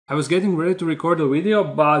I was getting ready to record a video,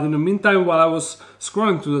 but in the meantime, while I was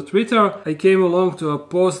scrolling to the Twitter, I came along to a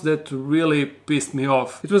post that really pissed me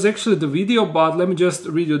off. It was actually the video, but let me just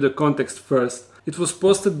read you the context first. It was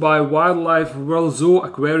posted by Wildlife World Zoo,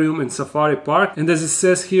 Aquarium and Safari Park, and as it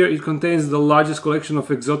says here, it contains the largest collection of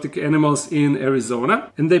exotic animals in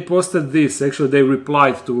Arizona. And they posted this, actually they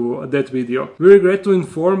replied to that video. We regret to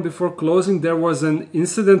inform, before closing there was an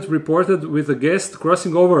incident reported with a guest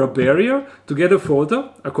crossing over a barrier to get a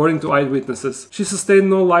photo, according to eyewitnesses. She sustained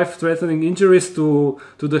no life-threatening injuries to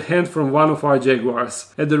the hand from one of our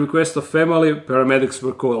jaguars. At the request of family, paramedics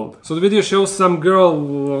were called. So the video shows some girl,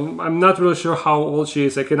 I'm not really sure how old she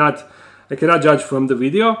is, I cannot judge from the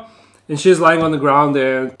video, and she's lying on the ground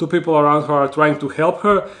and two people around her are trying to help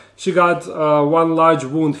her. She got one large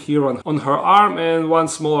wound here on her arm and one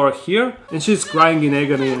smaller here, and she's crying in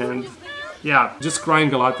agony and yeah, just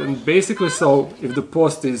crying a lot. And basically, so if the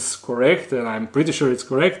post is correct, and I'm pretty sure it's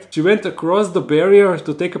correct, she went across the barrier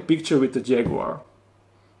to take a picture with the jaguar.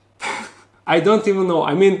 I don't even know.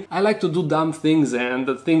 I mean, I like to do dumb things and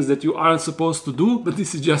the things that you aren't supposed to do, but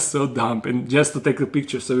this is just so dumb. And just to take a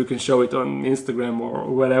picture so you can show it on Instagram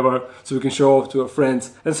or whatever, so you can show off to your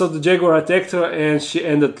friends. And so the jaguar attacked her and she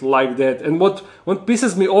ended like that. And what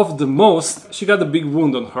pisses me off the most, she got a big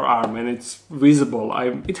wound on her arm and it's visible.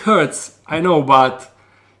 It hurts, I know, but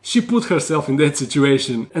she put herself in that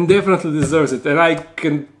situation and definitely deserves it. And I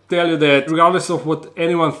can tell you that regardless of what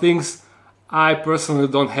anyone thinks, I personally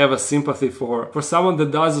don't have a sympathy for someone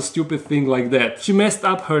that does a stupid thing like that. She messed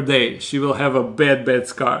up her day. She will have a bad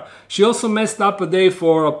scar. She also messed up a day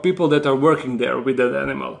for people that are working there with that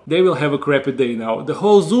animal. They will have a crappy day now. The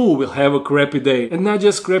whole zoo will have a crappy day. And not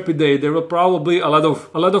just crappy day, there will probably a lot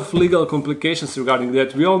of legal complications regarding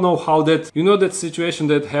that. We all know how that, you know, that situation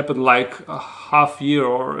that happened like a half year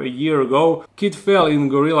or a year ago. Kid fell in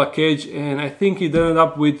gorilla cage and I think it ended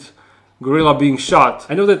up with gorilla being shot.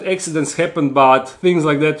 I know that accidents happen, but things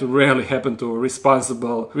like that rarely happen to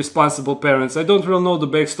responsible parents. I don't really know the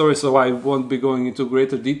backstory, so I won't be going into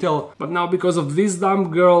greater detail. But now, because of this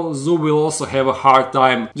dumb girl, zoo will also have a hard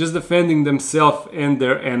time just defending themselves and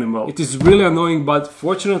their animal. It is really annoying, but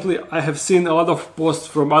fortunately I have seen a lot of posts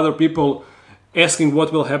from other people asking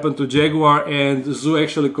what will happen to jaguar, and the zoo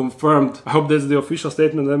actually confirmed. I hope that's the official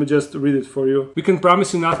statement. Let me just read it for you. We can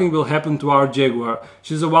promise you nothing will happen to our jaguar.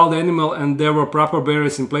 She's a wild animal and there were proper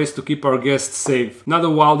barriers in place to keep our guests safe. Not a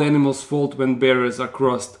wild animal's fault when barriers are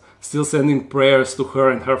crossed. Still sending prayers to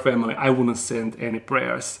her and her family. I wouldn't send any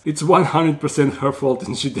prayers. It's 100% her fault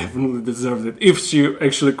and she definitely deserved it if she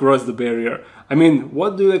actually crossed the barrier. I mean,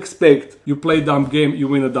 what do you expect? You play dumb game, you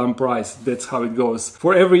win a dumb prize. That's how it goes.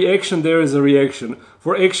 For every action there is a reaction.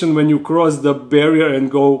 For action when you cross the barrier and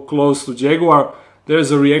go close to jaguar,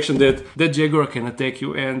 there's a reaction that jaguar can attack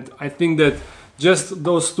you. And I think that just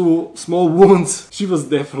those two small wounds, she was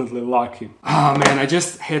definitely lucky. Ah man, I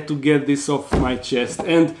just had to get this off my chest.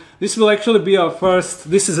 And this will actually be our first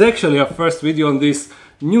video on this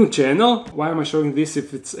new channel. Why am I showing this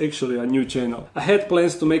if it's actually a new channel? I had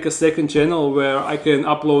plans to make a second channel where I can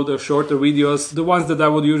upload shorter videos, the ones that I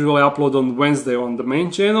would usually upload on Wednesday on the main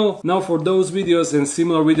channel. Now for those videos and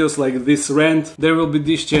similar videos like this rant, there will be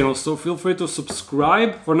this channel, so feel free to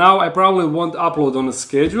subscribe. For now I probably won't upload on a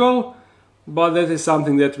schedule, but that is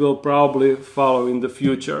something that will probably follow in the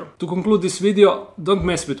future. To conclude this video, don't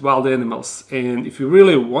mess with wild animals. And if you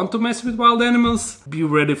really want to mess with wild animals, be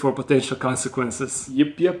ready for potential consequences.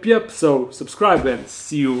 Yep. So subscribe and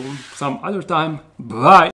see you some other time. Bye!